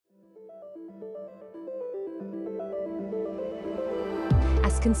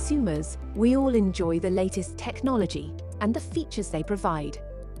As consumers, we all enjoy the latest technology and the features they provide.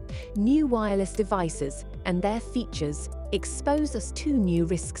 New wireless devices and their features expose us to new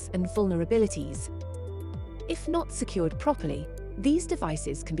risks and vulnerabilities. If not secured properly, these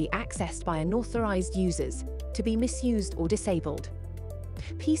devices can be accessed by unauthorized users to be misused or disabled.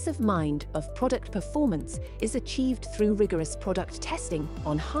 Peace of mind of product performance is achieved through rigorous product testing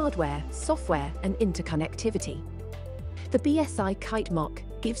on hardware, software, and interconnectivity. The BSI Kitemark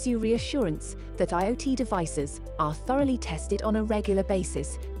gives you reassurance that IoT devices are thoroughly tested on a regular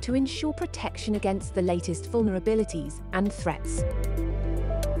basis to ensure protection against the latest vulnerabilities and threats.